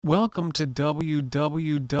Welcome to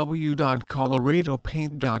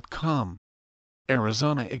www.coloradopaint.com.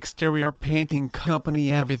 Arizona Exterior Painting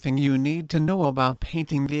Company. Everything you need to know about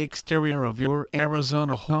painting the exterior of your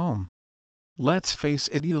Arizona home. Let's face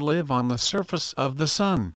it, you live on the surface of the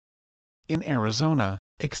sun. In Arizona,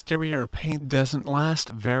 exterior paint doesn't last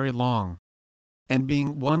very long. And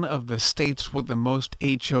being one of the states with the most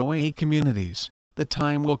HOA communities, the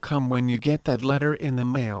time will come when you get that letter in the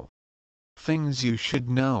mail. Things you should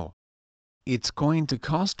know. It's going to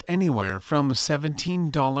cost anywhere from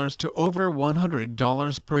 $17 to over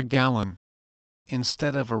 $100 per gallon.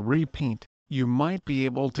 Instead of a repaint, you might be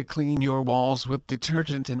able to clean your walls with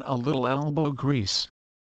detergent and a little elbow grease.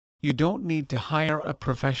 You don't need to hire a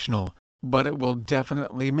professional, but it will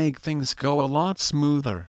definitely make things go a lot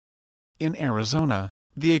smoother. In Arizona,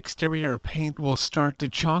 the exterior paint will start to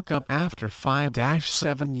chalk up after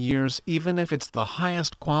 5-7 years, even if it's the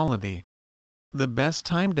highest quality. The best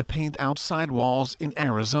time to paint outside walls in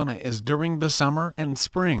Arizona is during the summer and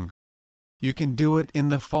spring. You can do it in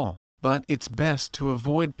the fall, but it's best to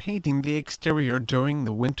avoid painting the exterior during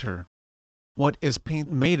the winter. What is paint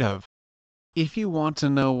made of? If you want to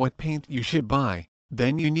know what paint you should buy,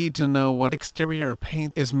 then you need to know what exterior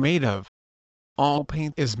paint is made of. All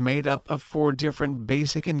paint is made up of 4 different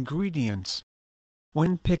basic ingredients.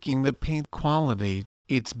 When picking the paint quality,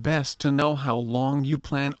 it's best to know how long you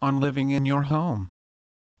plan on living in your home.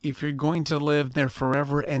 If you're going to live there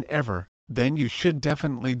forever and ever, then you should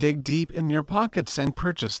definitely dig deep in your pockets and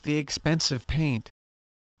purchase the expensive paint.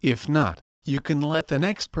 If not, you can let the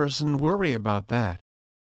next person worry about that.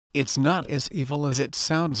 It's not as evil as it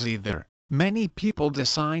sounds either. Many people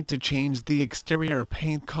decide to change the exterior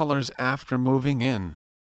paint colors after moving in.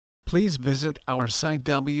 Please visit our site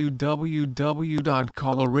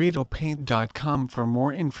www.coloradopaint.com for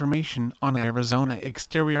more information on Arizona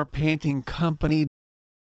Exterior Painting Company.